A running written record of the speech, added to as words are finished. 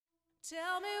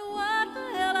Tell me what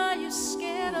the hell are you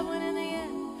scared of when in the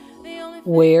end the only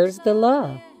thing Where's the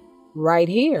love? Right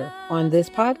here on this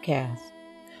podcast.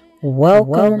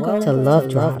 Welcome to Love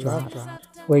Drops,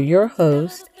 where your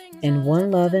hosts and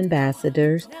One Love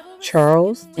ambassadors,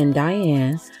 Charles and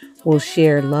Diane, will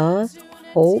share love,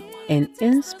 hope, and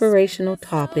inspirational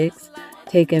topics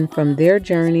taken from their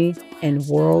journey and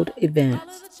world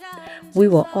events. We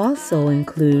will also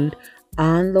include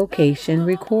on-location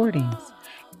recordings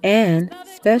and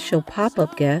special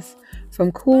pop-up guests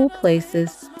from cool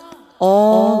places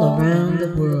all around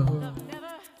the world.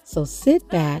 So sit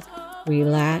back,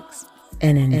 relax,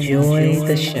 and enjoy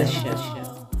the show.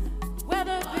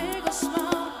 whether big or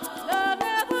small, love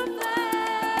never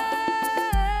fails.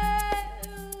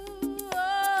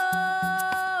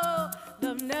 Oh,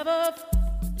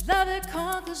 love it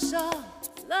conquers all.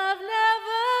 Love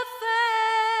never fails.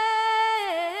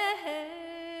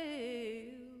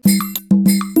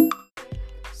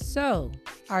 So,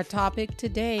 our topic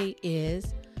today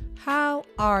is, how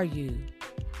are you?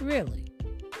 Really?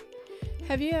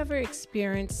 Have you ever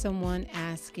experienced someone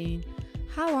asking,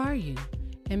 how are you?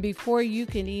 And before you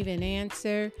can even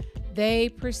answer, they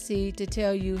proceed to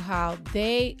tell you how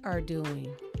they are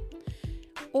doing.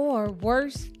 Or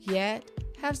worse yet,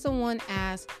 have someone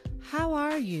ask, how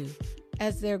are you?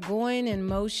 As they're going in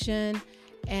motion,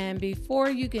 and before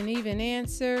you can even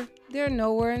answer, they're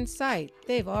nowhere in sight.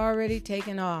 They've already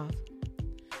taken off.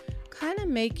 Kind of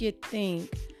make you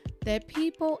think that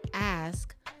people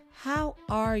ask, how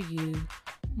are you?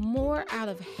 More out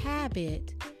of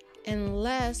habit and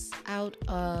less out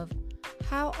of,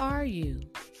 how are you?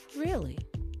 Really?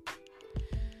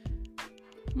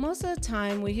 Most of the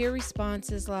time we hear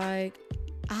responses like,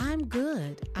 I'm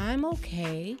good, I'm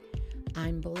okay,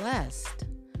 I'm blessed,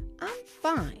 I'm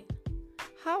fine.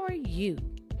 How are you?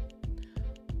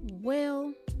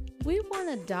 Well, we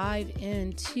want to dive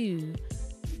into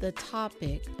the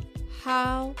topic,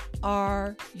 how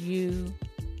are you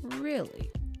really?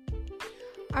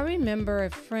 I remember a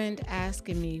friend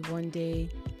asking me one day,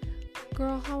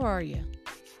 girl, how are you?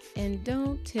 And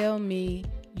don't tell me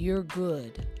you're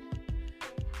good.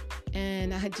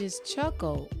 And I just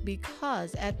chuckled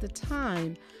because at the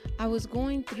time I was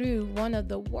going through one of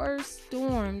the worst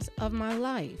storms of my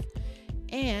life.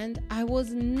 And I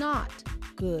was not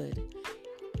good.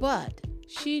 But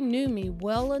she knew me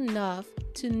well enough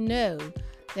to know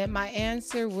that my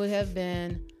answer would have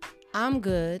been, I'm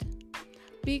good.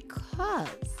 Because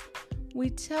we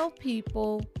tell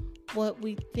people what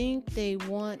we think they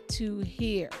want to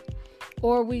hear.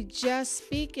 Or we just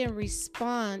speak in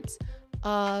response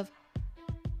of,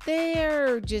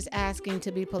 they're just asking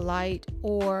to be polite,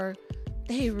 or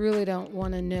they really don't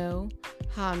want to know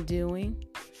how I'm doing.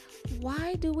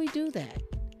 Why do we do that?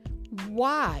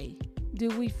 Why do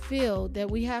we feel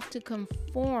that we have to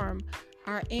conform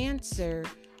our answer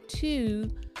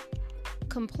to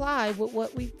comply with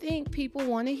what we think people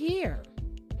want to hear?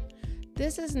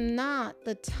 This is not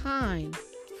the time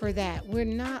for that. We're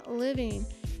not living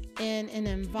in an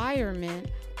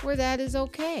environment where that is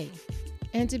okay.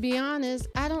 And to be honest,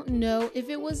 I don't know if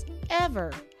it was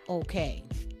ever okay.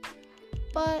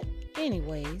 But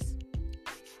anyways,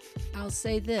 I'll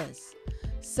say this.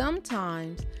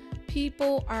 Sometimes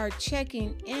people are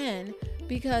checking in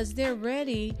because they're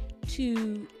ready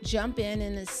to jump in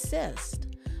and assist.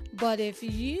 But if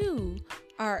you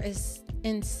are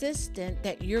insistent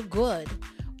that you're good,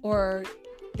 or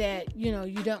that you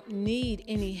don't need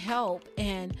any help,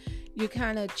 and you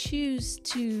kind of choose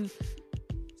to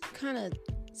kind of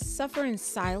suffer in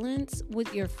silence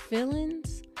with your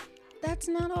feelings, that's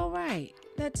not all right.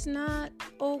 That's not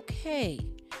okay.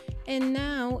 And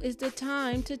now is the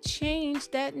time to change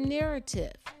that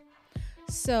narrative.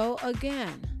 So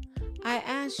again, I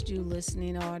asked you,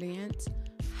 listening audience,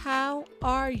 how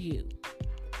are you?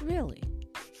 Really?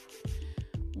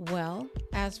 Well,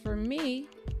 as for me,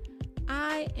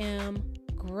 I am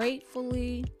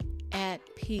gratefully at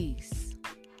peace.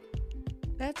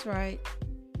 That's right.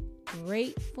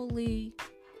 Gratefully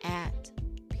at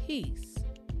peace.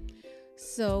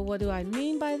 So what do I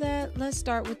mean by that? Let's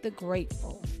start with the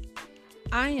grateful.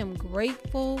 I am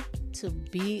grateful to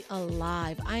be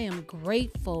alive. I am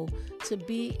grateful to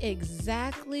be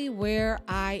exactly where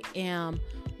I am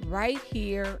right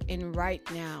here and right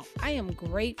now. I am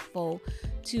grateful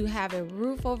to have a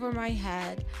roof over my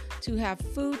head, to have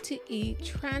food to eat,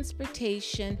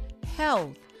 transportation,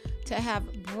 health, to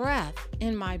have breath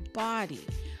in my body.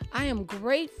 I am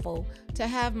grateful to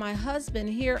have my husband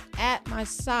here at my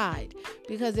side,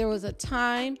 because there was a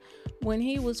time when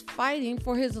he was fighting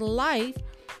for his life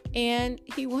and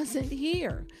he wasn't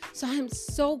here. So I'm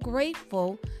so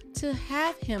grateful to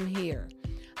have him here.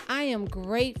 I am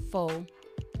grateful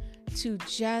to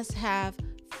just have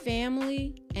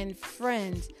family and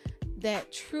friends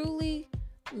that truly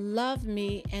love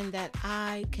me and that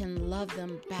I can love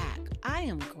them back. I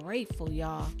am grateful,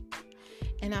 y'all.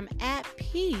 And I'm at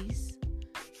peace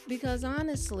because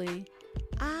honestly,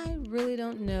 I really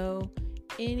don't know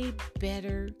any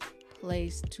better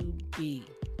place to be.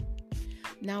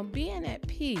 Now, being at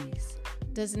peace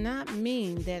does not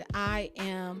mean that I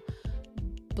am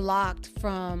blocked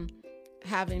from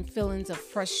having feelings of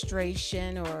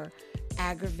frustration or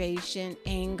aggravation,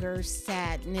 anger,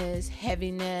 sadness,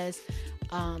 heaviness,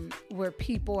 where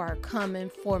people are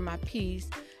coming for my peace.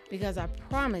 Because I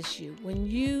promise you, when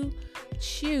you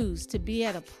choose to be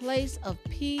at a place of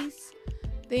peace,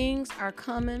 things are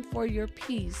coming for your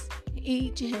peace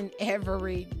each and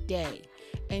every day.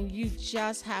 And you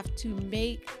just have to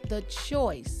make the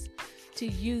choice to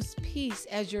use peace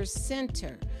as your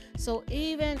center. So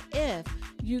even if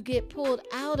you get pulled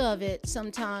out of it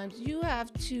sometimes, you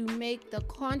have to make the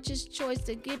conscious choice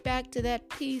to get back to that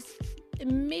peace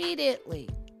immediately.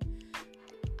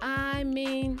 I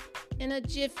mean, in a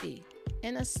jiffy,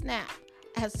 in a snap,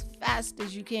 as fast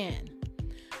as you can.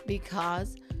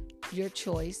 Because your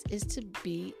choice is to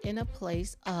be in a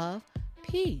place of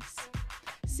peace.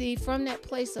 See, from that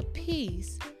place of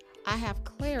peace, I have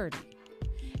clarity.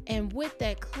 And with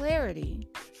that clarity,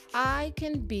 I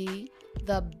can be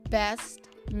the best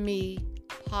me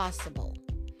possible.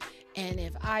 And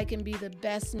if I can be the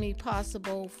best me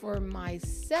possible for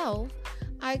myself,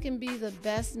 I can be the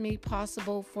best me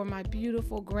possible for my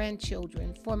beautiful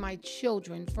grandchildren, for my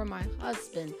children, for my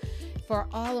husband, for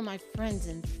all of my friends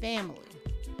and family.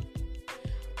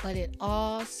 But it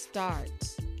all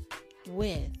starts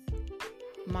with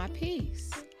my peace.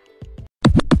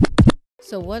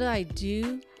 So what do I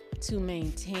do to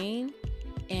maintain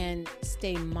and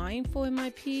stay mindful in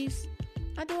my peace?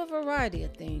 I do a variety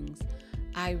of things.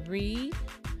 I read,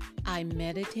 I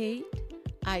meditate,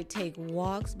 I take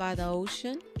walks by the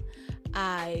ocean,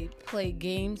 I play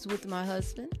games with my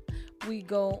husband, we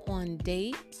go on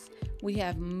dates, we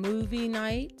have movie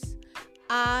nights.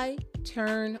 I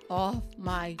turn off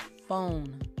my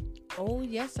phone. Oh,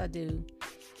 yes, I do.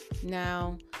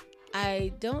 Now,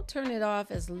 I don't turn it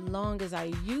off as long as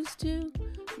I used to,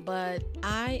 but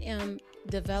I am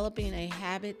developing a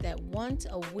habit that once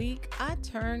a week I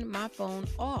turn my phone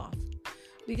off.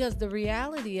 Because the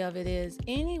reality of it is,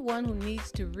 anyone who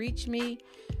needs to reach me,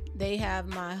 they have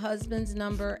my husband's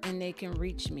number and they can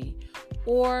reach me.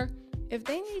 Or if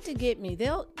they need to get me,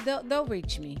 they'll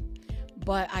reach me.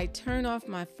 But I turn off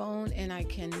my phone, and I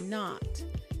cannot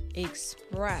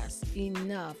express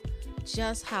enough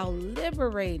just how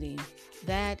liberating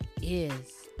that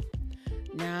is.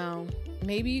 Now,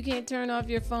 maybe you can't turn off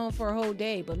your phone for a whole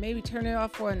day, but maybe turn it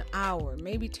off for an hour.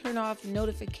 Maybe turn off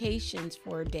notifications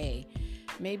for a day.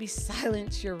 Maybe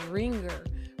silence your ringer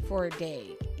for a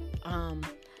day.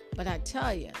 But I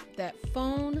tell you, that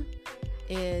phone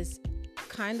is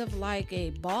kind of like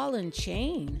a ball and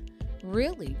chain,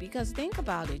 really, because think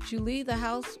about it. You leave the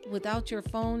house without your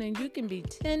phone and you can be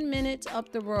 10 minutes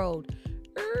up the road.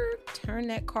 Turn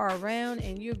that car around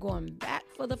and you're going back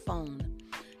for the phone.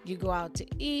 You go out to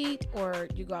eat or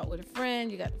you go out with a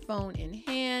friend, you got the phone in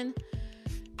hand.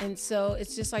 And so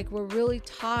it's just like we're really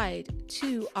tied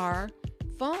to our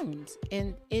phones,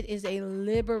 and it is a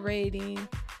liberating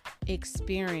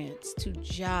experience to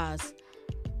just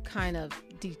kind of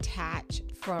detach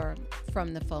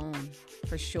from the phone,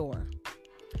 for sure.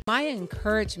 My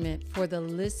encouragement for the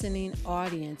listening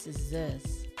audience is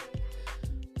this: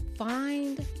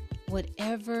 find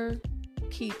whatever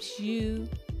keeps you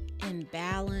in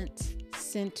balance,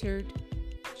 centered,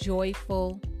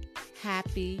 joyful,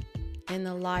 happy, in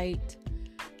the light,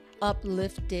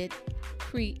 uplifted,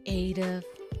 creative,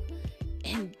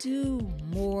 and do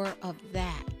more of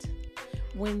that.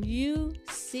 When you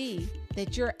see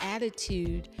that your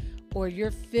attitude or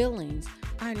your feelings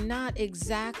are not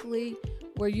exactly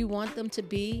where you want them to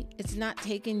be, it's not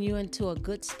taking you into a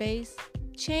good space,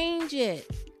 change it.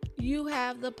 You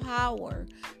have the power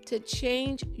to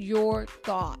change your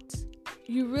thoughts.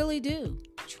 You really do.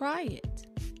 Try it.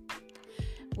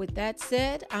 With that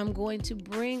said, I'm going to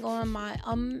bring on my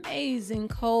amazing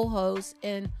co-host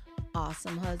and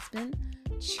awesome husband,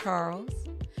 Charles.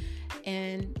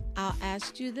 And I'll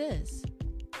ask you this: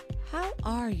 how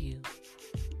are you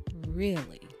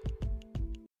really?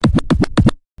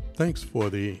 Thanks for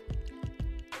the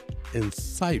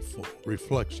insightful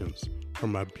reflections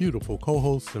from my beautiful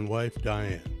co-host and wife,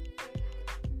 Diane.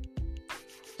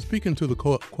 Speaking to the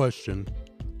question,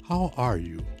 how are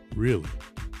you really,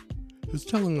 is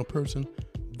telling a person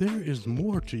there is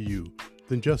more to you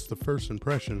than just the first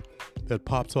impression that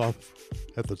pops off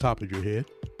at the top of your head.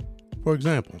 For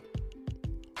example,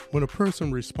 when a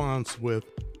person responds with,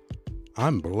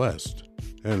 "I'm blessed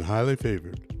and highly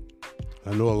favored,"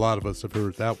 I know a lot of us have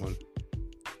heard that one.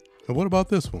 And what about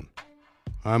this one?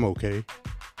 "I'm okay."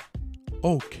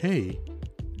 Okay?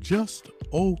 Just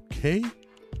okay?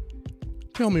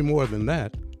 Tell me more than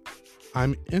that.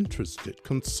 I'm interested,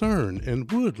 concerned,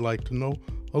 and would like to know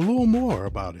a little more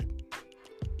about it.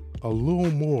 A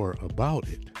little more about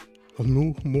it. A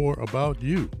little more about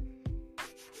you.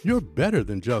 You're better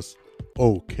than just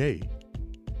okay.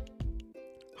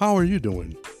 How are you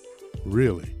doing?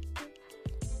 Really?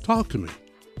 Talk to me.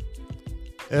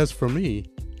 As for me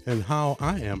and how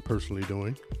I am personally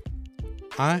doing,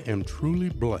 I am truly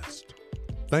blessed,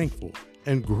 thankful,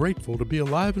 and grateful to be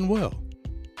alive and well.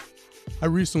 I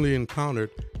recently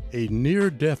encountered a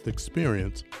near-death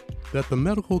experience that the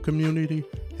medical community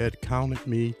had counted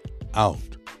me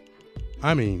out.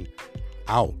 I mean,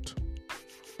 out.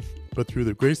 But through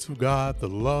the grace of God, the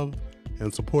love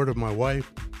and support of my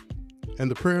wife, and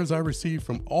the prayers I received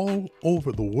from all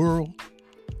over the world,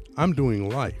 I'm doing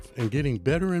life and getting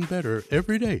better and better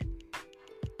every day.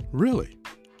 Really,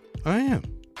 I am.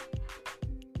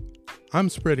 I'm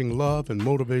spreading love and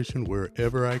motivation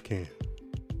wherever I can.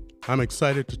 I'm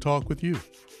excited to talk with you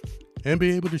and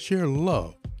be able to share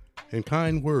love and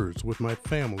kind words with my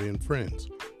family and friends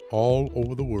all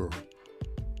over the world.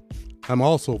 I'm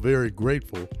also very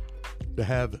grateful to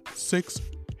have 6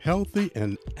 healthy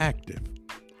and active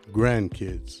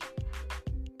grandkids.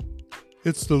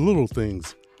 It's the little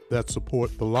things that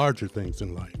support the larger things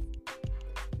in life.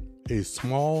 A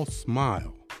small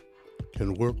smile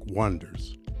can work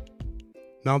wonders.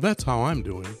 Now that's how I'm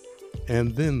doing,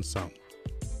 and then some.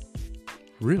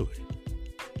 Really.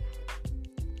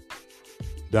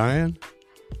 Diane,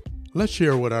 let's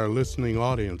share what our listening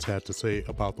audience had to say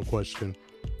about the question,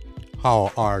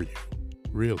 how are you,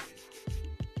 really?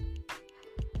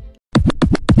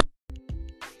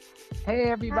 Hey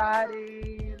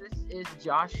everybody, this is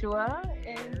Joshua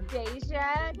And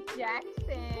Deja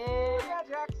Jackson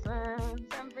Jackson.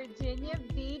 from Virginia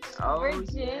Beach, Oh,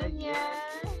 Virginia.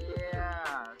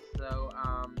 Yeah. So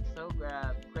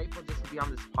grateful just to be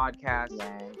on this podcast.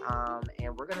 Yes.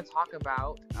 And we're gonna talk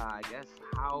about, I guess,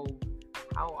 how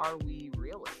are we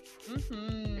really?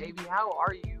 Mm-hmm. Baby, how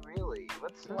are you really?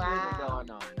 What's really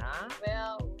going on, huh?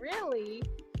 Well, really,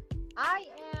 I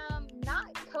am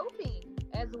not coping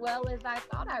as well as I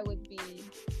thought I would be.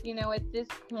 You know, at this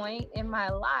point in my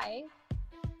life,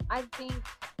 I think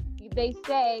they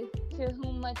say, to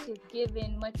whom much is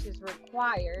given, much is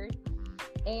required.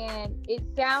 And it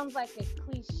sounds like a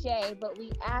cliche, but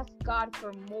we ask God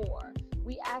for more.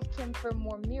 We ask Him for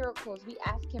more miracles. We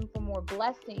ask Him for more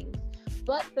blessings.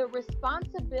 But the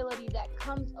responsibility that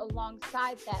comes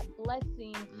alongside that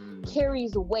blessing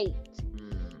carries weight.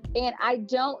 And I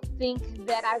don't think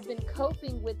that I've been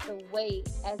coping with the weight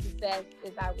as best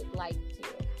as I would like to.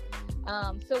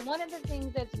 So one of the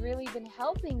things that's really been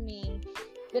helping me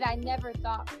that I never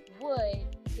thought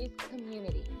would is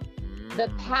community. The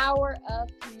power of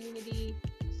community,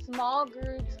 small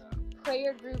groups,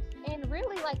 prayer groups, and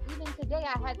really, like, even today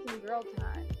I had some girl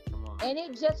time. And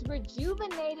it just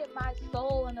rejuvenated my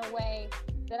soul in a way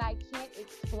that I can't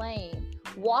explain.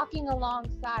 Walking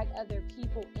alongside other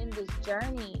people in this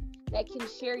journey that can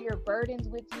share your burdens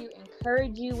with you,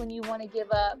 encourage you when you want to give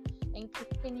up, and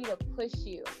continue to push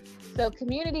you. So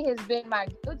community has been my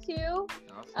go-to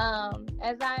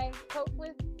as I cope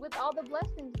with all the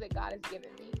blessings that God has given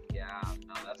me. Yeah,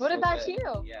 no, that's What so about good.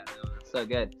 you? Yeah, no, that's so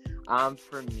good.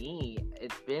 For me,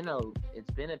 it's been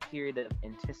a period of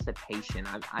anticipation.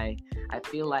 I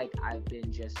feel like I've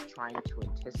been just trying to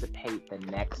anticipate the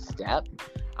next step,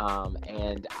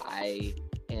 and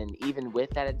even with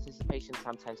that anticipation,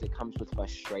 sometimes it comes with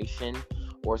frustration,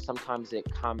 or sometimes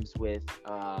it comes with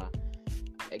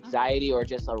anxiety, or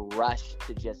just a rush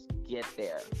to just get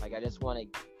there. Like, I just want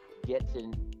to get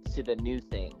to the new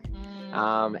thing.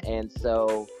 And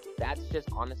so that's just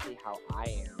honestly how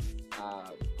I am.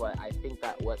 But I think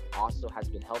that what also has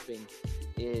been helping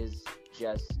is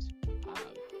just,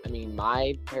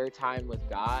 my prayer time with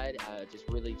God, just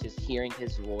really just hearing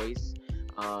His voice,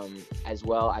 as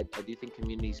well. I do think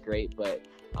community is great, but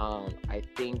I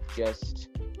think just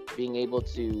being able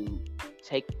to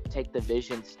take the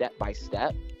vision step by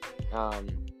step,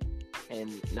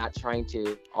 and not trying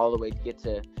to all the way get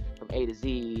to from A to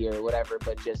Z or whatever,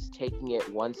 but just taking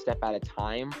it one step at a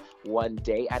time, one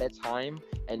day at a time,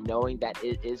 and knowing that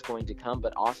it is going to come,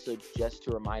 but also just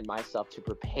to remind myself to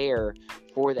prepare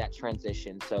for that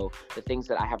transition. So the things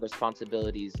that I have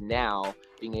responsibilities now,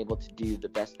 being able to do the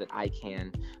best that I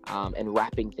can, and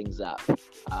wrapping things up.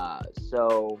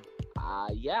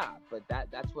 But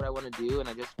that's what I want to do. And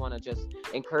I just want to just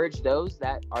encourage those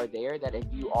that are there, that if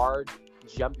you are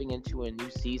jumping into a new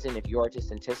season, if you are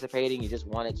just anticipating, you just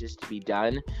want it just to be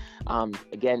done,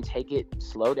 again, take it,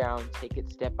 slow down, take it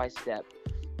step by step,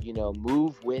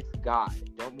 move with God.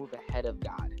 Don't move ahead of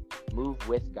God, move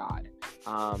with God.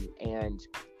 And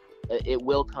it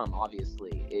will come,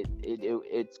 obviously.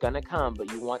 It's gonna come, but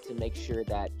you want to make sure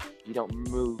that you don't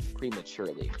move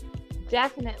prematurely.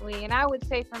 Definitely. And I would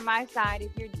say from my side,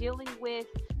 if you're dealing with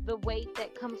the weight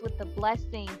that comes with the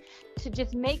blessing, to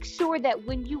just make sure that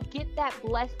when you get that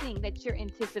blessing that you're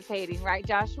anticipating, right,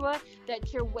 Joshua,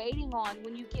 that you're waiting on,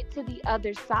 when you get to the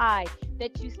other side,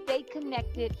 that you stay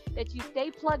connected, that you stay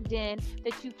plugged in,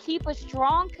 that you keep a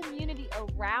strong community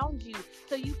around you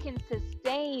so you can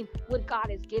sustain what God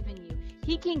has given you.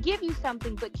 He can give you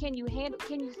something, but can you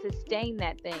sustain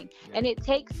that thing? And it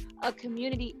takes a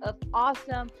community of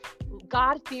awesome,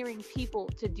 God-fearing people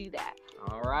to do that.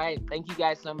 All right. Thank you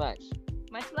guys so much.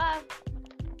 Much love.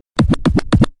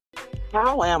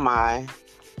 How am I?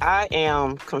 I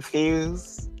am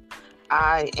confused.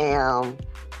 I am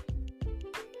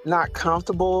not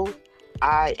comfortable.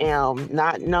 I am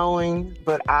not knowing,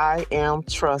 but I am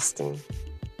trusting.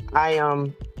 I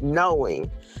am knowing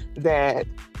that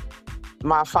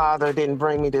my Father didn't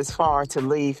bring me this far to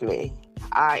leave me.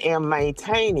 I am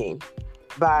maintaining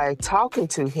by talking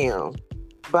to Him,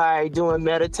 by doing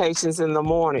meditations in the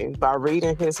morning, by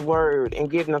reading His Word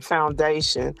and getting a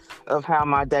foundation of how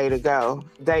my day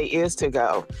is to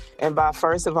go. And by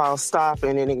first of all,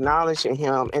 stopping and acknowledging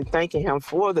Him and thanking Him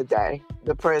for the day,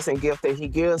 the present gift that He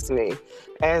gives me,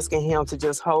 asking Him to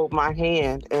just hold my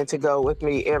hand and to go with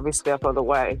me every step of the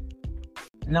way.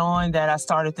 Knowing that I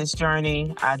started this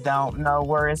journey, I don't know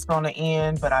where it's going to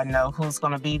end, but I know who's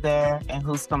going to be there and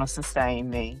who's going to sustain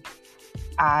me.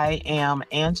 I am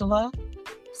Angela,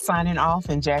 signing off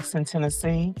in Jackson,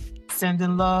 Tennessee,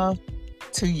 sending love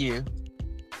to you.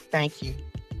 Thank you.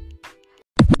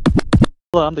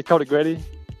 Hello, I'm Dakota Grady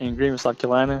in Greenville, South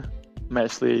Carolina. I'm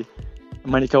actually a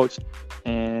money coach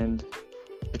and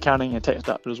accounting and tax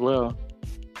doctor as well.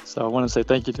 So I want to say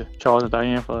thank you to Charles and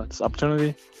Diane for this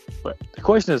opportunity. But the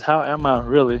question is, how am I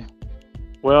really?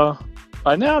 Well,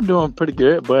 right now I'm doing pretty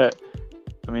good, but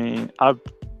I mean, I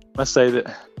must say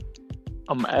that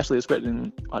I'm actually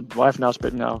expecting, my wife now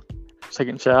expecting our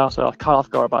second child, so I was caught off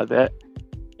guard by that.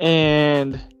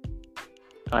 And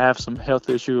I have some health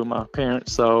issue with my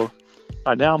parents, so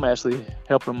right now I'm actually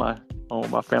helping my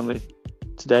family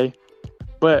today.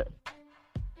 But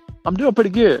I'm doing pretty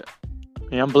good. I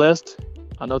mean, I'm blessed.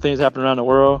 I know things happen around the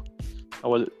world. I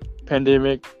was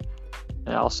pandemic,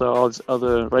 and also all this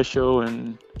other racial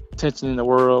and tension in the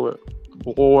world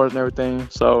with wars and everything.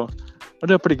 So I'm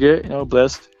doing pretty good,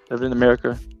 blessed, living in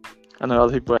America. I know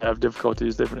other people have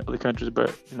difficulties living in other countries,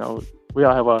 but we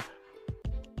all have our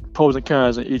pros and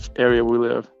cons in each area we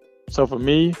live. So for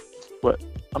me, what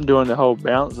I'm doing, the whole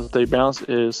balance, to stay balanced,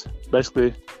 is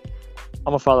basically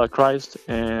I'm a follower of Christ,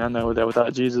 and I know that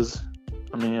without Jesus,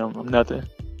 I'm nothing.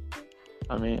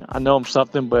 I know I'm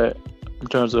something, but in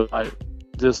terms of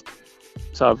just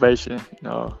salvation,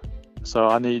 so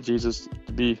I need Jesus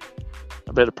to be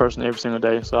a better person every single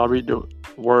day. So I read the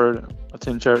Word,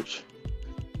 attend church.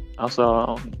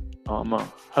 Also, I'm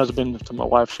a husband to my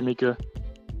wife Shamika.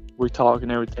 We talk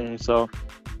and everything. So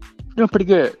I'm doing pretty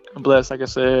good. I'm blessed, like I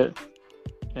said,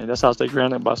 and that's how I stay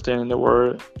grounded, by staying in the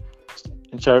Word,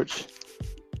 in church,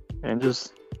 and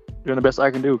just doing the best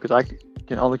I can do, because I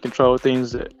can only control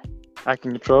things that I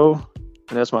can control,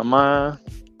 and that's my mind,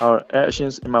 our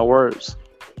actions, and my words.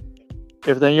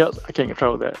 Everything else, I can't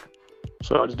control that.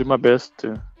 So I just do my best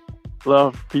to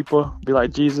love people, be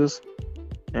like Jesus,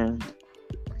 and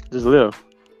just live.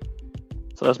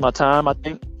 So that's my time, I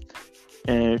think.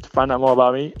 And to find out more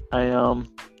about me, I am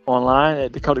online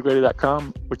at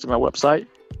dakotagrady.com, which is my website.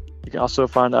 You can also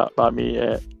find out about me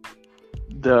at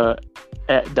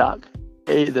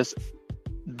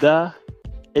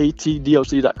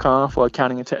atdoc.com for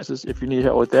accounting and taxes if you need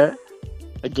help with that.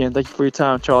 Again, thank you for your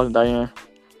time, Charles and Diane.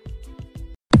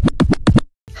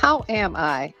 How am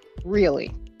I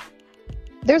really?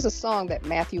 There's a song that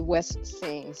Matthew West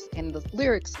sings, and the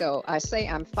lyrics go, I say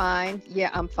I'm fine, yeah,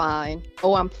 I'm fine,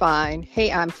 oh, I'm fine,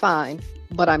 hey, I'm fine,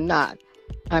 but I'm not.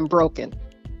 I'm broken.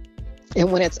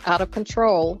 And when it's out of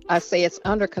control, I say it's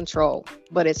under control,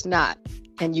 but it's not,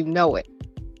 and you know it.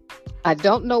 I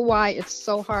don't know why it's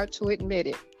so hard to admit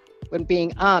it, when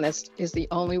being honest is the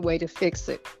only way to fix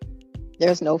it.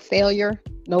 There's no failure,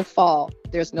 no fall.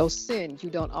 There's no sin you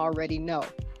don't already know.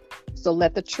 So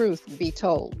let the truth be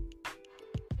told.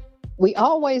 We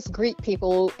always greet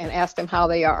people and ask them how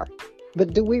they are,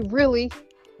 but do we really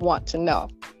want to know?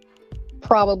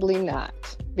 Probably not,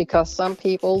 because some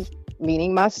people,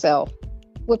 meaning myself,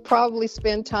 would probably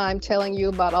spend time telling you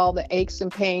about all the aches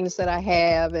and pains that I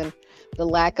have, and the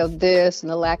lack of this and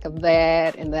the lack of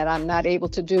that, and that I'm not able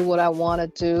to do what I want to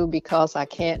do because I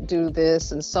can't do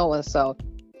this, and so and so.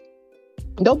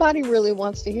 Nobody really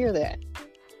wants to hear that.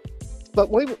 But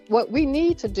what we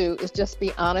need to do is just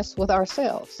be honest with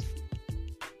ourselves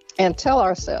and tell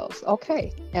ourselves,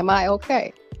 okay, am I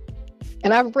okay?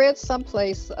 And I've read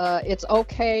someplace it's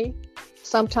okay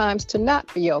sometimes to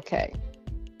not be okay.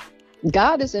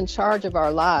 God is in charge of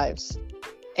our lives,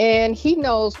 and he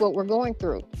knows what we're going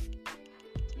through.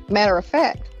 Matter of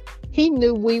fact, he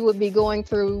knew we would be going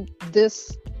through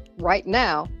this right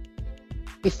now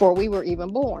before we were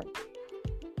even born.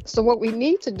 So what we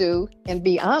need to do, and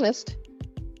be honest,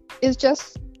 is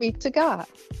just speak to God.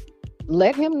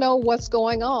 Let him know what's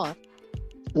going on.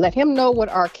 Let him know what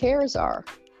our cares are.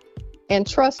 And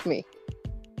trust me,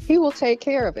 he will take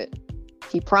care of it.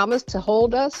 He promised to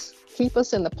hold us, keep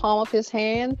us in the palm of his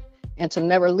hand, and to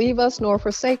never leave us nor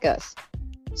forsake us.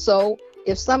 So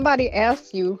if somebody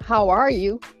asks you, how are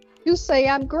you? You say,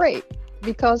 I'm great,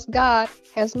 because God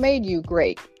has made you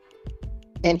great.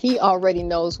 And he already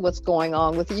knows what's going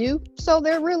on with you. So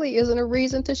there really isn't a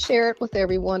reason to share it with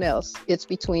everyone else. It's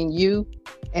between you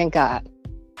and God.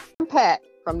 I'm Pat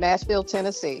from Nashville,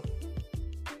 Tennessee.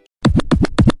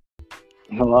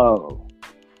 Hello,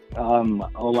 I'm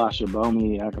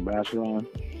Olashibomi Akabasharon,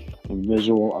 a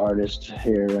visual artist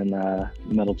here in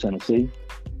Middle Tennessee,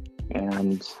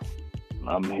 and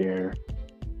I'm here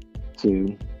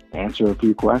to answer a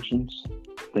few questions.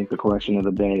 I think the question of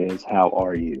the day is, how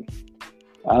are you?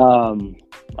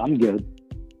 I'm good.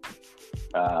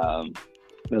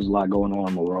 There's a lot going on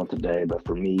in the world today, but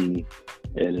for me,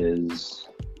 it is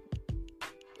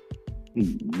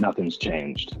nothing's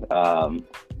changed.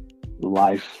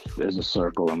 Life is a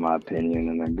circle, in my opinion,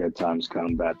 and then good times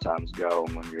come, bad times go.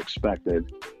 And when you expect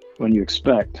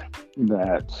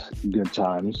that good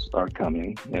times are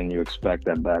coming, and you expect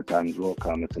that bad times will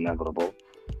come, it's inevitable.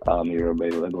 You're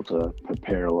able to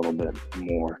prepare a little bit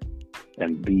more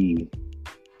and be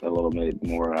a little bit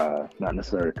more, not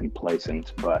necessarily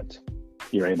complacent, but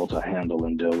you're able to handle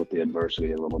and deal with the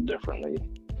adversity a little differently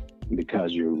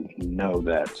because you know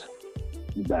that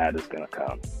bad is going to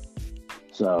come.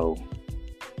 So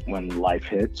when life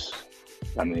hits,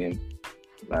 I mean,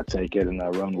 I take it and I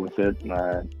run with it. And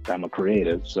I'm a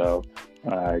creative, so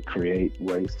I create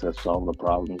ways to solve the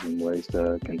problems and ways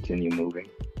to continue moving.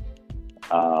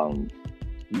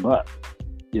 But,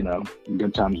 you know,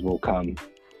 good times will come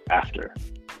after.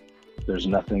 There's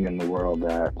nothing in the world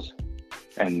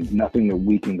and nothing that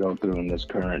we can go through in this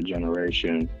current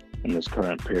generation, in this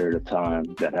current period of time,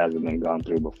 that hasn't been gone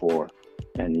through before.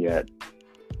 And yet,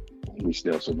 we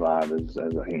still survive as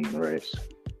a human race.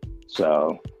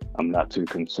 So I'm not too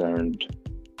concerned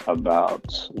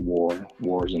about war.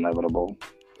 War is inevitable.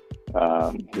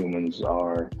 Humans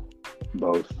are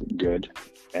both good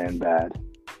and bad,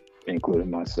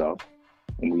 including myself.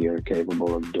 And we are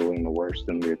capable of doing the worst,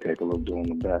 and we are capable of doing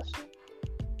the best.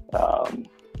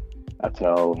 I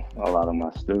tell a lot of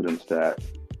my students that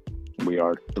we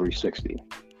are 360.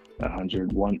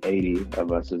 180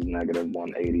 of us is negative,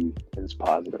 180 is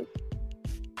positive.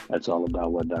 That's all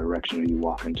about what direction are you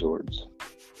walking towards.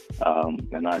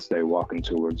 And I stay walking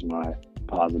towards my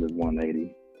positive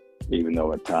 180, even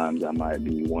though at times I might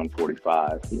be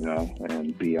 145, you know,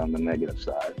 and be on the negative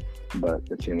side, but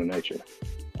it's human nature.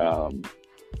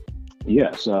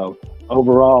 So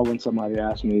overall, when somebody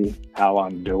asks me how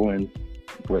I'm doing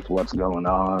with what's going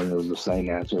on, it was the same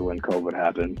answer when COVID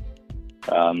happened.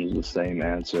 It was the same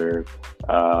answer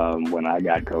when I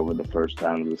got COVID the first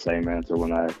time. It was the same answer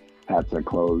when I had to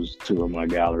close 2 of my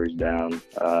galleries down.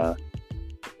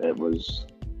 It was,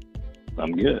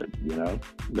 I'm good, you know.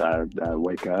 I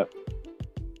wake up,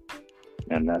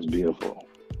 and that's beautiful.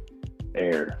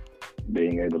 Air,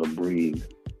 being able to breathe,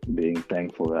 being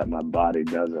thankful that my body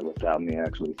does it without me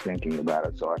actually thinking about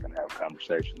it, so I can have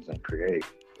conversations and create,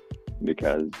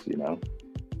 because, you know,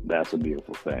 that's a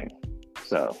beautiful thing.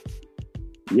 So,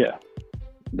 yeah,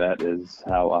 that is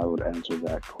how I would answer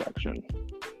that question.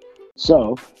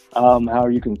 So, how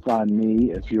you can find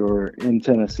me if you're in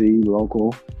Tennessee,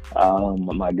 local.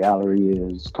 My gallery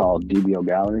is called DBO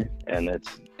Gallery, and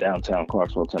it's downtown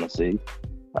Clarksville, Tennessee.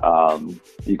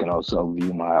 You can also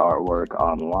view my artwork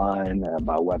online at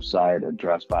my website at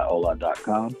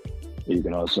draftsbyola.com. You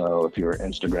can also, if you're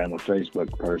an Instagram or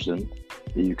Facebook person,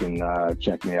 you can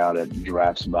check me out at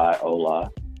Drafts by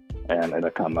Ola, and it'll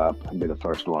come up and be the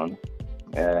first one.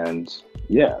 And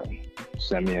yeah,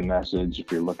 send me a message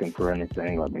if you're looking for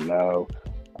anything. Let me know.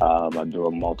 I do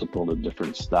a multiple of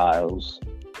different styles,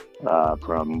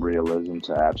 from realism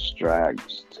to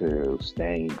abstract to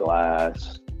stained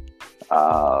glass.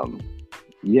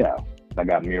 Yeah, I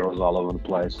got murals all over the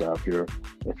place. So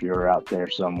if you're out there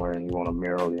somewhere and you want a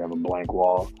mural, you have a blank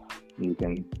wall, you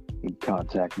can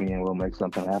contact me and we'll make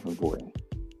something happen for you.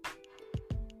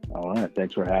 All right,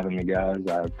 thanks for having me, guys.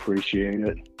 I appreciate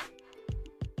it.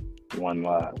 One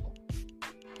love.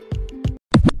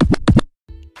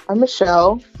 I'm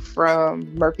Michelle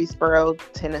from Murfreesboro,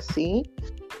 Tennessee.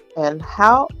 And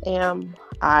how am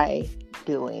I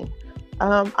doing?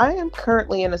 I am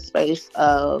currently in a space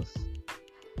of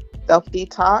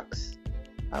self-detox,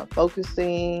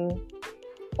 focusing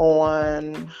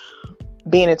on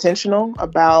being intentional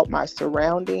about my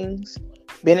surroundings,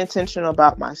 being intentional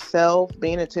about myself,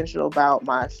 being intentional about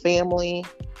my family,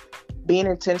 being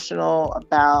intentional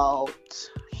about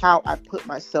how I put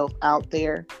myself out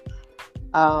there.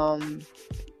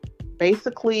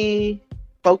 Basically,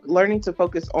 learning to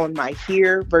focus on my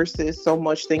here versus so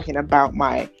much thinking about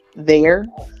my there.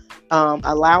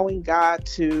 Allowing God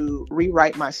to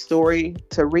rewrite my story,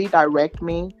 to redirect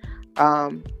me.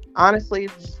 Honestly,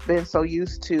 just been so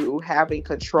used to having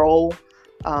control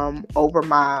over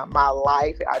my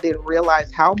life. I didn't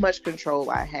realize how much control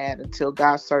I had until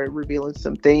God started revealing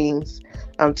some things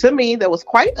to me that was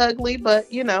quite ugly, but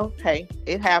hey,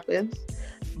 it happens.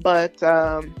 But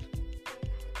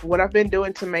what I've been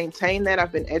doing to maintain that,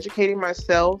 I've been educating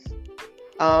myself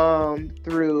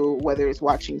through whether it's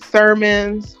watching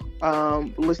sermons,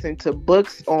 listening to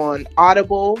books on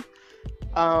Audible.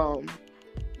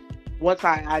 Once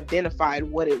I identified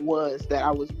what it was that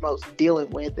I was most dealing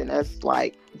with, and that's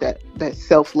like that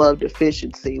self-love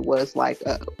deficiency was like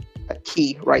a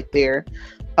key right there.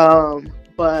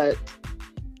 But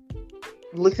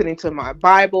listening to my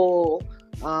Bible,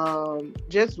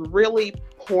 just really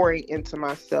pouring into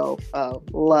myself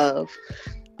love,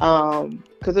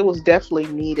 because it was definitely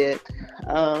needed.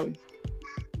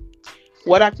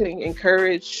 What I can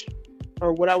encourage,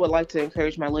 or what I would like to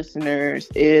encourage my listeners,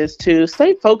 is to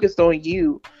stay focused on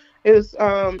you.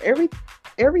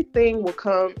 Everything will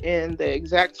come in the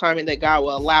exact timing that God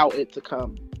will allow it to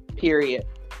come, period.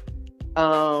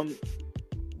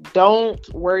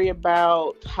 Don't worry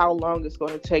about how long it's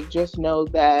going to take. Just know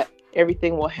that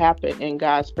everything will happen in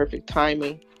God's perfect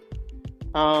timing.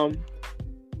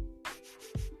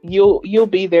 You'll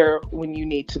be there when you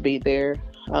need to be there.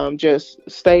 Just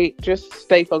stay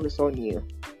focused on you.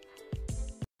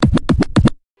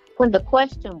 When the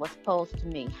question was posed to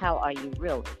me, how are you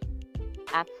really?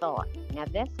 I thought, now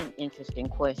that's an interesting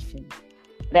question.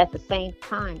 But at the same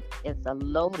time, it's a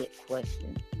loaded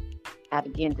question. I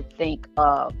began to think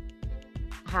of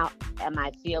how am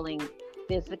I feeling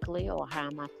physically, or how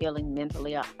am I feeling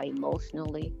mentally, or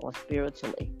emotionally, or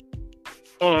spiritually?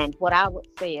 And what I would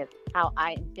say is how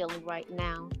I am feeling right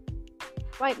now.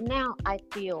 Right now, I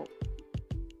feel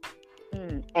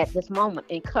at this moment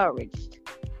encouraged.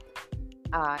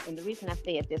 And the reason I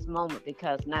say at this moment,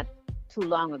 because not too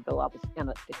long ago, I was in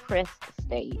a depressed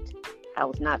state. I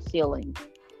was not feeling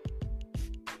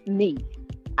me.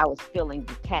 I was feeling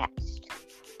detached.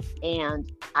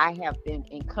 And I have been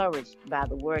encouraged by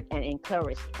the word and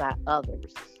encouraged by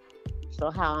others.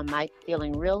 So how am I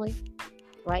feeling really?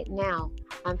 Right now,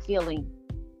 I'm feeling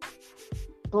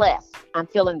blessed. I'm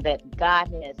feeling that God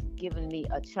has given me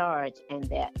a charge, and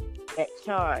that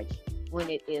charge, when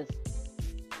it is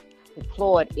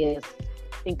deployed, is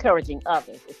encouraging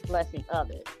others, it's blessing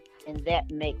others, and that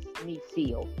makes me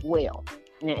feel well.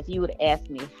 Now, if you would ask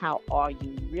me, how are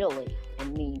you really,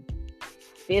 and mean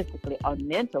physically or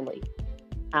mentally,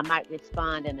 I might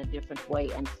respond in a different way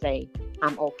and say,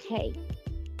 I'm okay.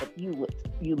 But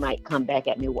you might come back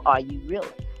at me, well, are you really?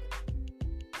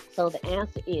 So the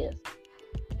answer is,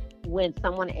 when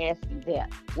someone asks you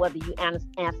that, whether you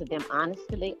answer them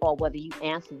honestly or whether you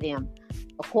answer them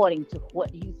according to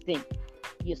what you think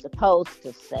you're supposed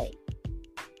to say.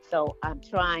 So I'm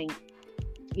trying to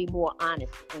be more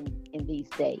honest in these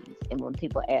days. And when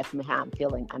people ask me how I'm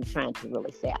feeling, I'm trying to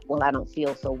really say, well, I don't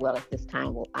feel so well at this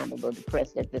time. Well, I'm a little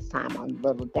depressed at this time. I'm a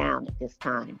little down at this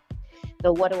time.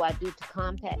 So what do I do to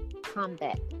combat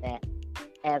that?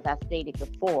 As I stated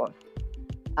before,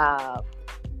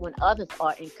 when others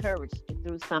are encouraged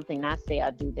through something I say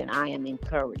I do, then I am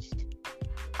encouraged.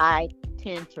 I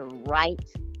tend to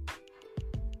write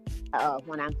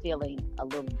when I'm feeling a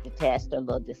little detached or a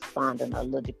little despondent or a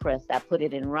little depressed, I put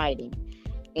it in writing.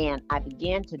 And I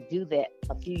began to do that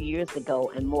a few years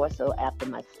ago, and more so after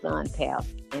my son passed,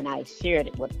 and I shared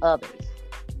it with others.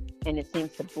 And it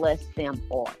seems to bless them,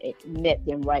 or it met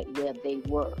them right where they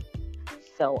were.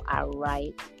 So I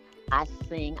write, I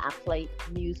sing, I play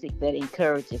music that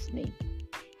encourages me.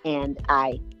 And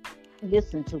I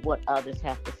listen to what others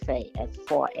have to say as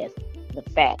far as the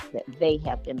fact that they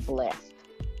have been blessed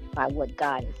by what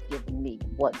God has given me,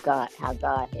 how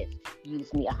God has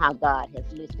used me, or how God has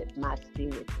lifted my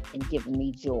spirit and given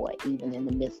me joy, even in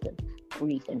the midst of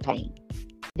grief and pain.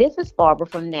 This is Barbara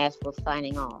from Nashville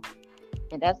signing off.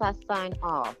 And as I sign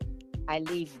off, I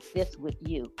leave this with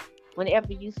you.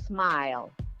 Whenever you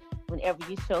smile, whenever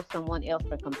you show someone else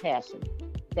for compassion,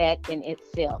 that in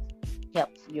itself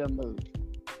helps your mood.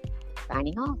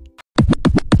 Signing off.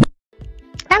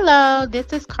 Hello,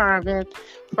 this is Carmen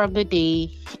from the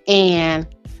D, and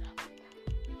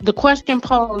the question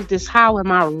posed is, how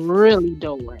am I really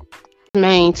doing?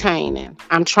 Maintaining.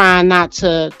 I'm trying not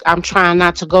to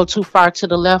go too far to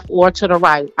the left or to the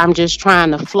right. I'm just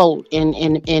trying to float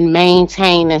and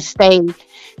maintain and stay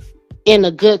in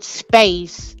a good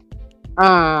space,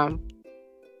 so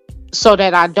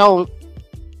that I don't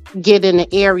get in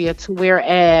the area to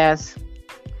whereas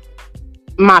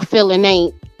my feeling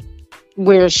ain't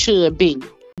where it should be.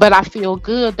 But I feel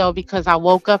good though, because I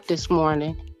woke up this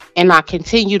morning, and I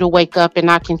continue to wake up,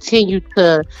 and I continue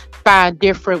to find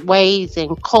different ways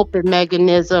and coping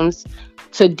mechanisms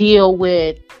to deal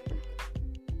with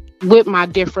my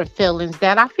different feelings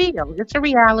that I feel. It's a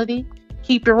reality.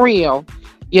 Keep it real,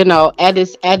 at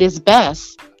its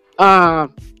best.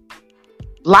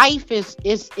 Life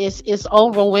is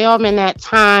overwhelming at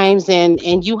times,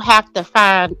 and you have to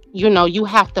find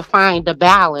the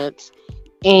balance.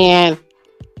 And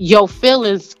your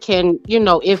feelings can,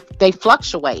 if they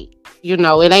fluctuate,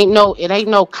 it ain't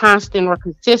no constant or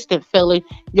consistent feeling.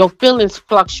 Your feelings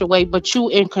fluctuate, but you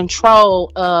in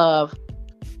control of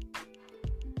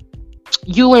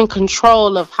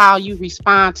how you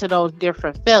respond to those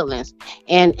different feelings.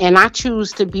 And I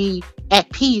choose to be at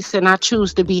peace, and I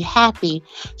choose to be happy.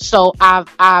 So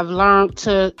I've learned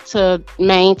to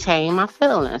maintain my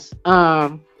feelings.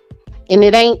 And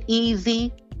it ain't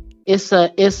easy. It's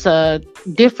a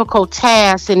difficult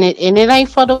task, and it ain't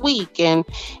for the weak. And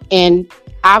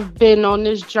I've been on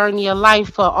this journey of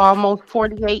life for almost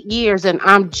 48 years, and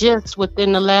I'm just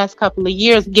within the last couple of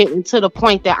years getting to the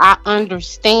point that I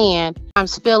understand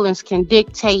feelings can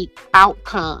dictate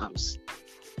outcomes.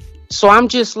 So I'm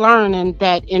just learning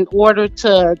that in order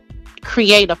to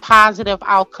create a positive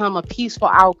outcome, a peaceful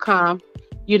outcome,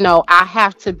 I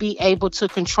have to be able to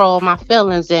control my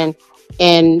feelings and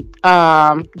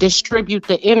distribute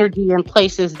the energy in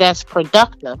places that's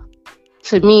productive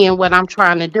to me and what I'm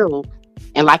trying to do.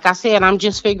 And like I said, I'm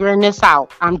just figuring this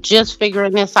out. Now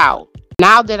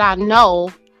that I know,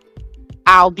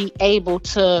 I'll be able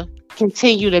to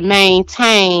continue to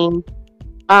maintain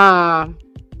my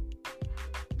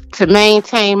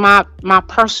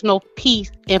personal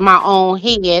peace in my own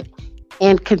head,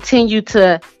 and continue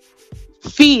to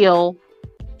feel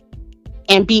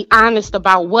and be honest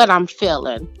about what I'm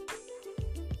feeling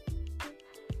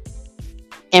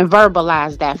and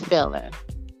verbalize that feeling.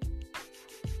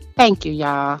 Thank you,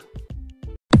 y'all.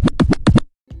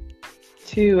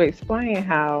 To explain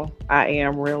how I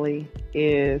am really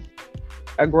is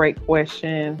a great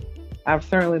question. I've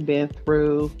certainly been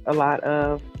through a lot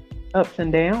of ups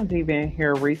and downs, even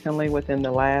here recently within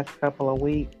the last couple of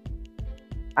weeks.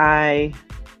 I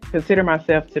consider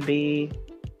myself to be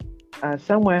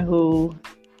someone who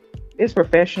is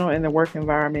professional in the work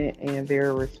environment and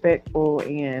very respectful.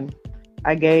 And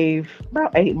I gave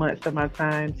about 8 months of my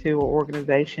time to an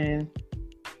organization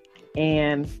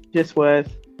and just was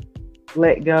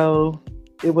let go.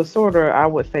 It was sort of, I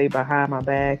would say, behind my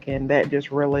back, and that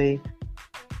just really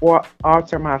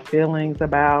altered my feelings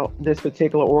about this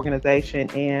particular organization.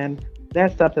 And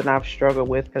that's something I've struggled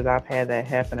with because I've had that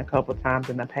happen a couple of times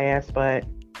in the past, but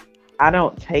I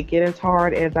don't take it as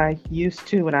hard as I used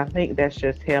to. And I think that's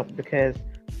just helped because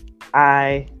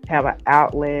I have an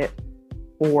outlet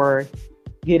for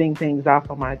getting things off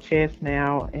of my chest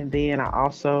now. And then I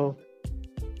also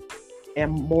am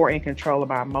more in control of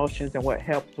my emotions. And what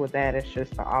helps with that is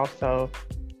just to also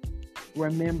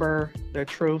remember the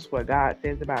truths, what God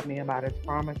says about me, about his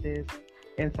promises,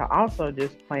 and to also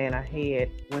just plan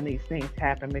ahead when these things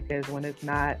happen, because when it's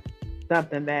not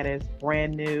something that is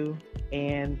brand new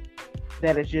and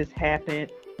that has just happened,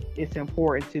 it's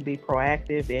important to be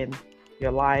proactive in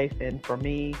your life. And for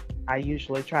me, I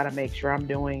usually try to make sure I'm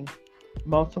doing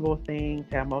multiple things,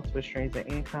 have multiple streams of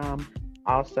income,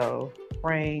 also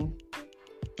praying,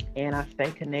 and I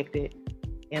stay connected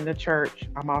in the church.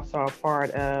 I'm also a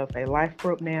part of a life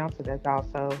group now, so that's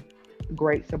also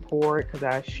great support because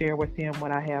I share with him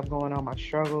what I have going on, my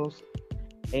struggles,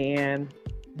 and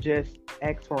just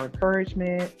ask for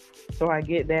encouragement. So I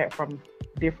get that from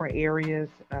different areas.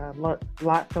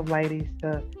 Lots of ladies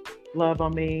to love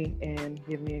on me and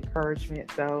give me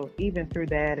encouragement. So even through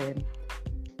that and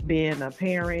being a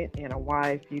parent and a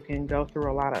wife, you can go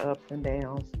through a lot of ups and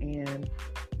downs. And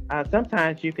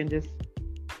sometimes you can just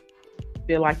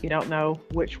feel like you don't know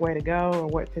which way to go or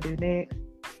what to do next.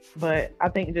 But I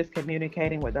think just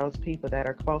communicating with those people that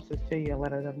are closest to you and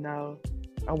letting them know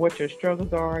what your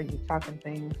struggles are, you talking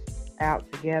things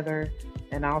out together,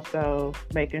 and also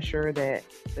making sure that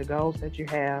the goals that you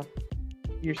have,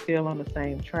 you're still on the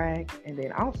same track. And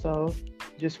then also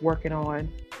just working on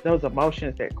those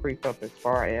emotions that creep up as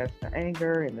far as the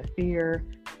anger and the fear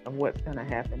of what's going to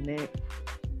happen next.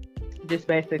 Just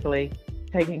basically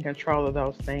taking control of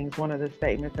those things. One of the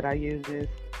statements that I use is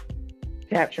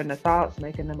capturing the thoughts,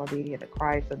 making them obedient to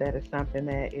Christ. So that is something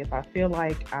that if I feel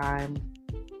like I'm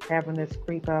having this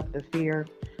creep up, the fear,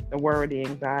 the worry, the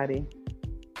anxiety,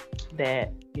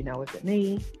 that, is it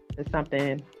me? Is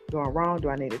something going wrong? Do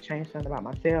I need to change something about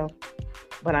myself?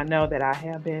 But I know that I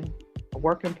have been a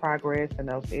work in progress in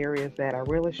those areas that I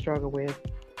really struggle with.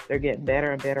 They're getting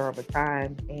better and better over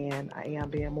time, and I am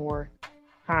being more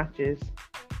conscious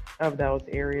of those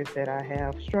areas that I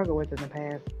have struggled with in the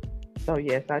past. So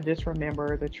yes, I just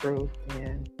remember the truth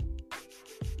and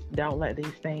don't let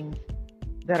these things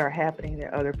that are happening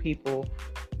that other people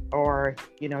are,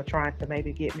 trying to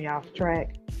maybe get me off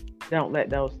track. Don't let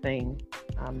those things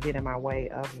get in my way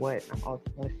of what I'm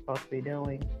ultimately supposed to be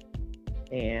doing,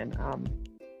 and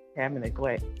having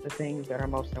neglect the things that are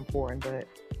most important, but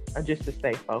just to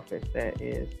stay focused, that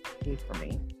is key for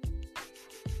me.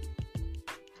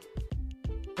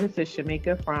 This is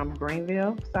Shamika from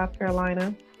Greenville, South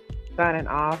Carolina, signing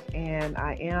off, and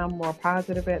I am more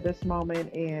positive at this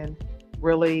moment and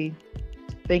really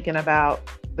thinking about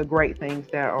the great things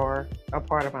that are a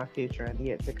part of my future and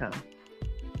yet to come.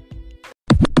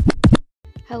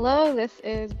 Hello, this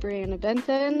is Brianna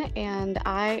Benton, and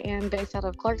I am based out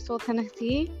of Clarksville,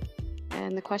 Tennessee.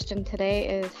 And the question today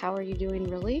is, how are you doing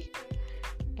really?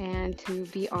 And to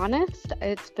be honest,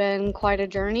 it's been quite a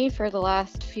journey for the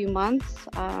last few months.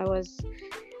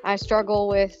 I struggle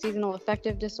with seasonal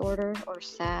affective disorder, or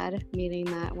SAD, meaning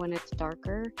that when it's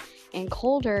darker and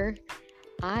colder,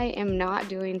 I am not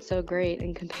doing so great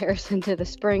in comparison to the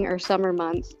spring or summer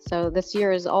months. So this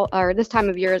time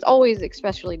of year is always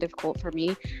especially difficult for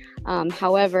me.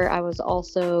 However, I was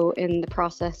also in the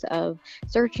process of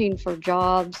searching for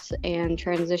jobs and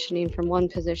transitioning from one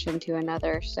position to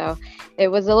another. So it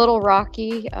was a little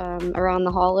rocky around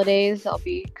the holidays. I'll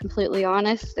be completely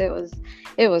honest. It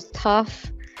was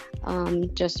tough.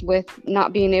 Just with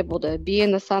not being able to be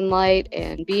in the sunlight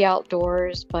and be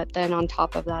outdoors, but then on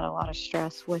top of that, a lot of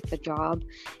stress with the job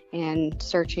and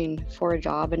searching for a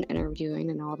job and interviewing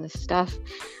and all this stuff.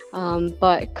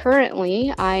 But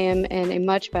currently I am in a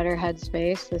much better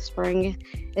headspace. The spring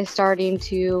is starting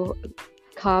to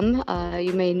come.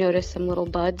 You may notice some little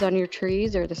buds on your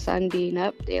trees, or the sun being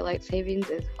up. Daylight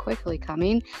savings is quickly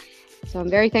coming. So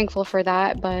I'm very thankful for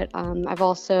that, but I've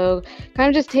also kind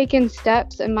of just taken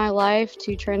steps in my life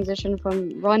to transition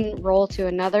from one role to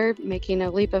another, making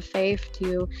a leap of faith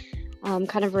to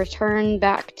kind of return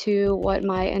back to what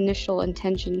my initial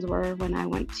intentions were when I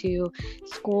went to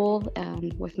school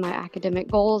with my academic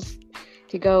goals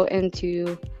to go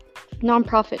into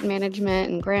nonprofit management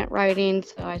and grant writing.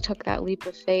 So I took that leap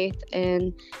of faith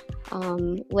in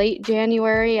late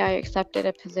January. I accepted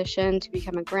a position to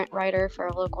become a grant writer for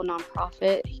a local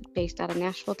nonprofit based out of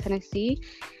Nashville, Tennessee.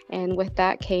 And with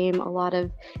that came a lot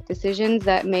of decisions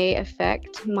that may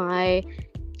affect my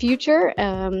future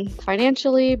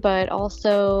financially, but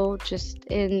also just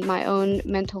in my own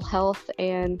mental health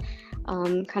and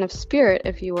kind of spirit,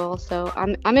 if you will. So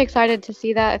I'm excited to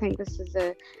see that. I think this is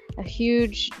a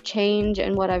huge change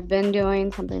in what I've been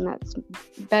doing, something that's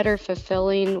better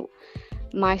fulfilling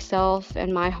myself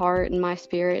and my heart and my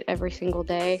spirit every single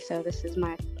day. So this is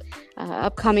my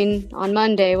upcoming on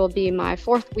Monday will be my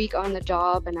 4th week on the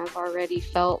job, and I've already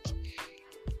felt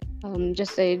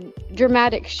just a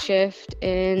dramatic shift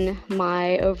in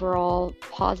my overall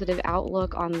positive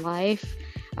outlook on life.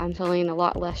 I'm feeling a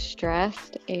lot less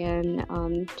stressed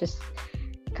and just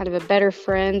kind of a better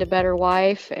friend, a better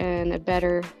wife, and a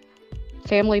better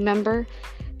family member.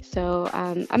 So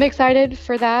I'm excited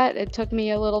for that. It took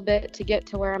me a little bit to get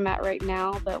to where I'm at right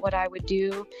now, but what I would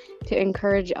do to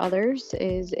encourage others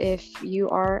is if you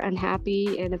are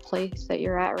unhappy in a place that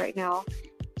you're at right now,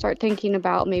 start thinking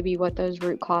about maybe what those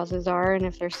root causes are, and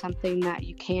if there's something that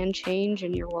you can change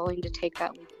and you're willing to take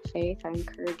that leap of faith, I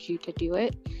encourage you to do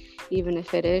it, even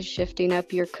if it is shifting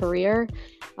up your career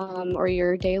or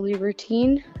your daily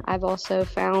routine. I've also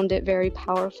found it very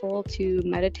powerful to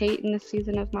meditate in this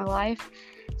season of my life.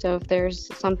 So if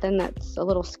there's something that's a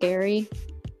little scary,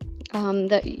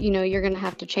 that you're going to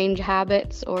have to change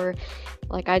habits, or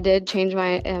like I did, change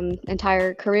my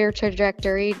entire career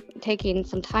trajectory, taking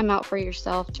some time out for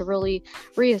yourself to really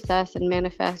reassess and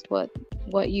manifest what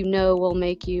will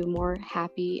make you more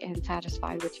happy and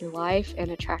satisfied with your life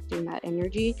and attracting that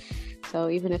energy. So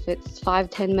even if it's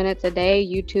 5-10 minutes a day,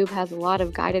 YouTube has a lot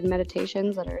of guided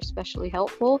meditations that are especially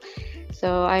helpful.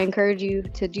 So I encourage you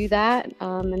to do that,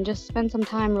 and just spend some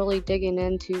time really digging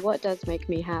into what does make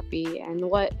me happy, and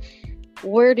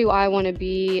where do I want to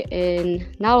be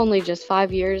in not only just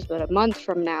 5 years, but a month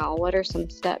from now. What are some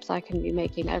steps I can be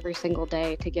making every single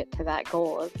day to get to that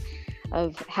goal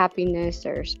of happiness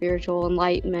or spiritual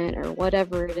enlightenment or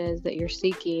whatever it is that you're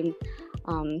seeking.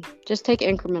 Just take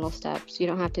incremental steps. You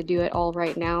don't have to do it all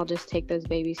right now. Just take those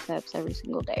baby steps every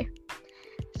single day.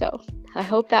 So I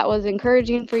hope that was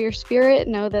encouraging for your spirit.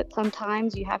 Know that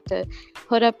sometimes you have to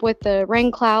put up with the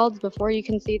rain clouds before you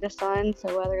can see the sun.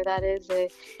 So whether that is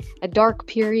a dark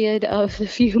period of a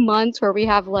few months where we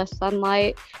have less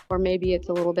sunlight, or maybe it's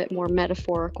a little bit more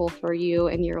metaphorical for you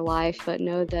in your life, but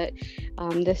know that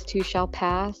this too shall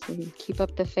pass, and keep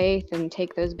up the faith and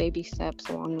take those baby steps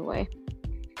along the way.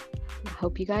 I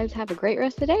hope you guys have a great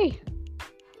rest of the day.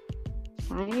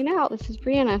 Signing out. This is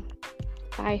Brianna.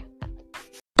 Bye.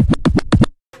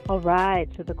 All right,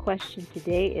 so the question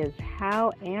today is,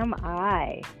 how am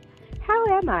I? How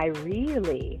am I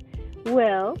really?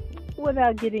 Well,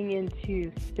 without getting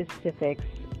into specifics,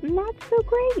 not so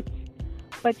great.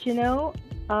 But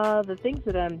the things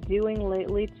that I'm doing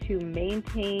lately to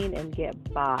maintain and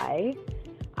get by,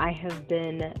 I have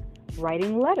been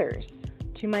writing letters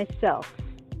to myself,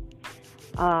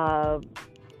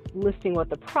 listing what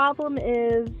the problem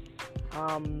is,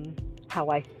 how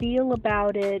I feel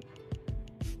about it,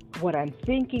 what I'm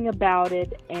thinking about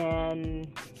it, and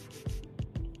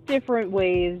different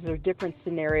ways or different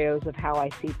scenarios of how I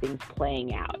see things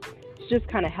playing out. It's just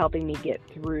kind of helping me get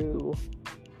through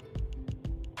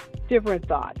different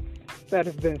thoughts that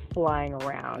have been flying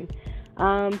around.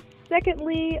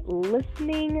 Secondly,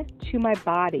 listening to my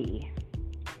body.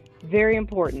 Very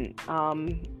important.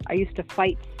 I used to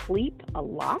fight sleep a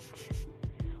lot,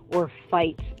 or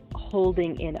fight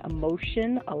holding in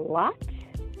emotion a lot.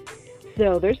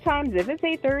 So there's times if it's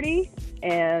 8:30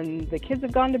 and the kids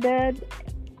have gone to bed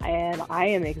and I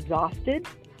am exhausted,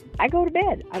 I go to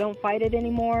bed. I don't fight it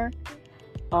anymore.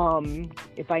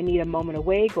 If I need a moment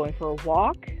away, going for a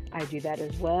walk, I do that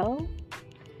as well.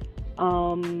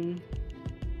 And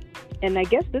I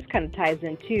guess this kind of ties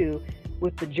in too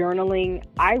with the journaling.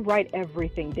 I write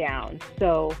everything down.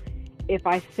 So if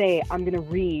I say I'm going to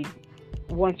read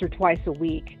once or twice a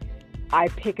week, I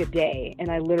pick a day and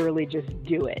I literally just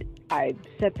do it. I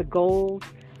set the goals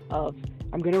of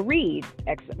I'm going to read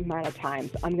X amount of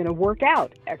times. I'm going to work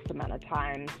out X amount of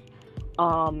times.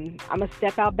 I'm going to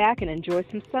step out back and enjoy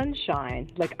some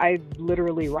sunshine. Like, I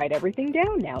literally write everything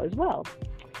down now as well.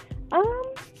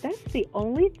 That's the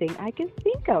only thing I can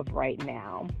think of right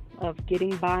now of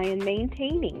getting by and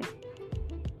maintaining.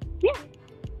 Yeah.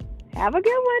 Have a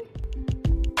good one.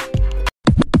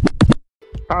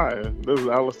 Hi, this is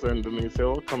Alistair and Denise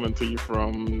Hill coming to you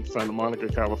from Santa Monica,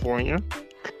 California.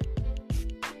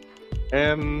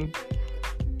 And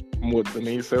I'm with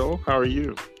Denise Hill. How are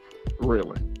you?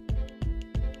 Really?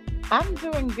 I'm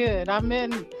doing good. I'm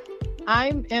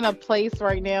in a place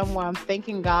right now where I'm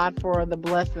thanking God for the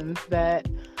blessings that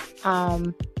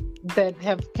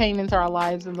have came into our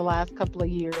lives in the last couple of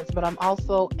years. But I'm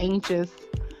also anxious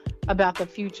about the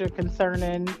future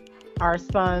concerning our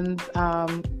son's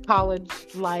college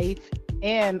life,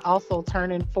 and also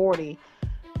turning 40.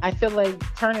 I feel like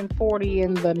turning 40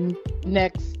 in the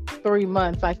next 3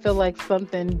 months, I feel like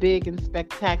something big and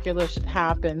spectacular should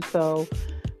happen. So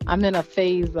I'm in a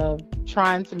phase of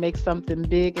trying to make something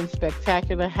big and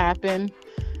spectacular happen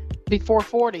before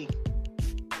 40.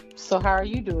 So how are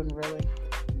you doing, really?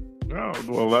 Oh,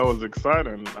 well, that was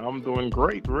exciting. I'm doing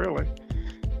great, really.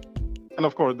 And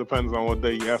of course, it depends on what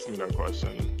day you ask me that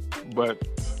question. But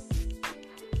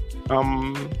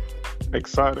I'm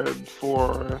excited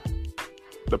for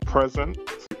the present,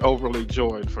 overly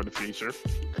joyed for the future,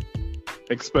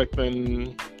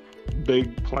 expecting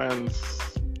big plans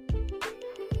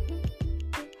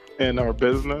in our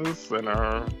business and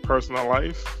our personal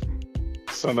life.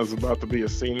 Son is about to be a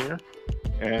senior,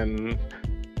 and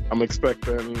I'm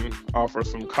expecting offer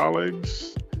from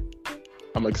college.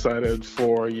 I'm excited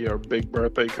for your big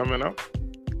birthday coming up.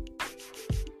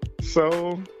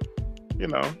 So,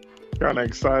 kind of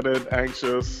excited,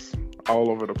 anxious,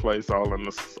 all over the place, all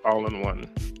in one.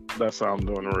 That's how I'm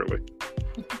doing, really.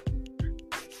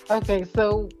 Okay,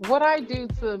 so what I do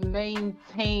to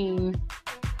maintain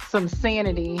some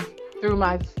sanity through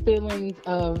my feelings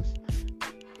of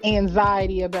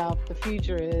anxiety about the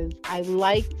future is I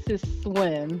like to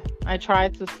swim. I try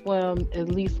to swim at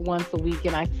least once a week,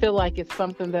 and I feel like it's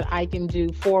something that I can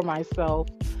do for myself,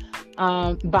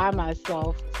 by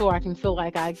myself, so I can feel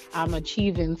like I'm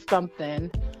achieving something.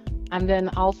 And then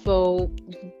also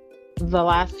the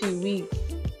last few weeks,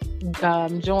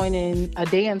 joining a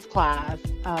dance class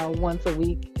once a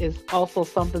week is also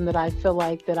something that I feel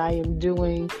like that I am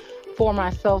doing for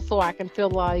myself, so I can feel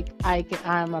like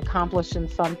I'm accomplishing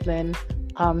something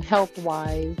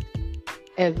health-wise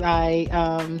as I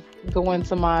go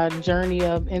into my journey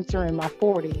of entering my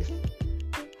 40s.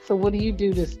 So what do you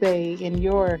do to stay in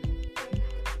your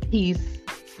peace?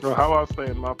 Well, how I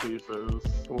stay in my peace is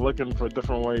looking for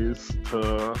different ways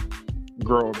to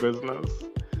grow a business.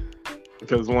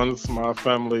 Because once my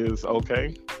family is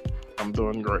okay, I'm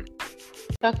doing great.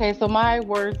 Okay, so my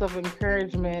words of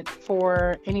encouragement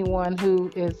for anyone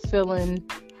who is feeling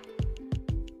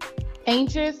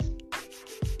anxious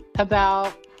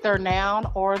about their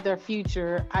now or their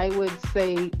future, I would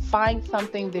say find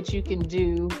something that you can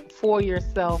do for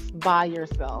yourself by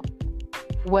yourself.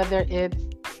 Whether it's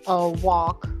a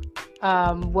walk,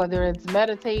 whether it's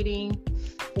meditating,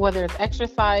 whether it's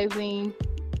exercising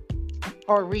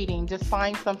or reading, just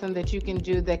find something that you can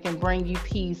do that can bring you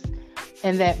peace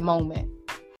in that moment.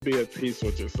 Be at peace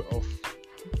with yourself.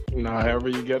 However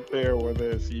you get there, whether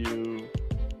it's you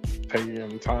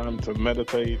taking time to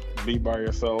meditate, be by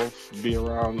yourself, be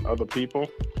around other people,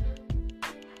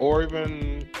 or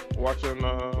even watching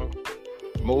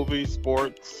movies,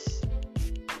 sports,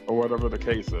 or whatever the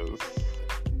case is.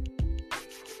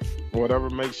 Whatever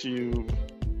makes you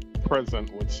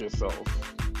present with yourself.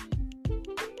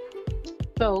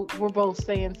 So we're both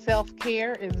saying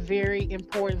self-care is very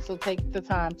important. So take the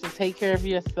time to take care of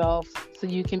yourself so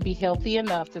you can be healthy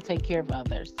enough to take care of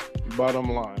others.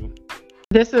 Bottom line.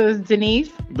 This is Denise.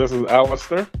 This is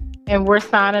Alistair. And we're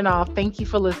signing off. Thank you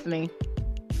for listening.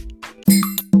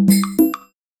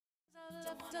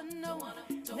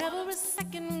 Never a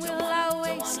second will I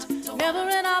waste. Never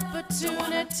an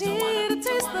opportunity to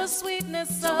taste the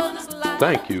sweetness of this life.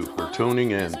 Thank you for tuning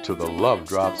in to the Love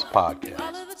Drops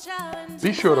podcast.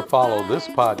 Be sure to follow this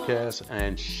podcast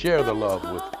and share the love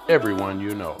with everyone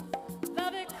you know.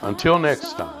 Until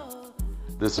next time,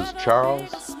 this is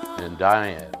Charles and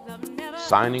Diane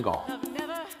signing off.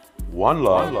 One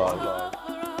love. Love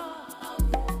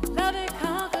it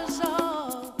conquers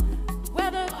all,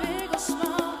 whether big or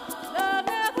small. Love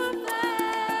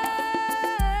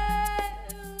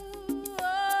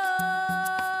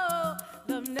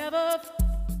never fails.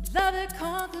 Love it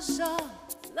conquers all.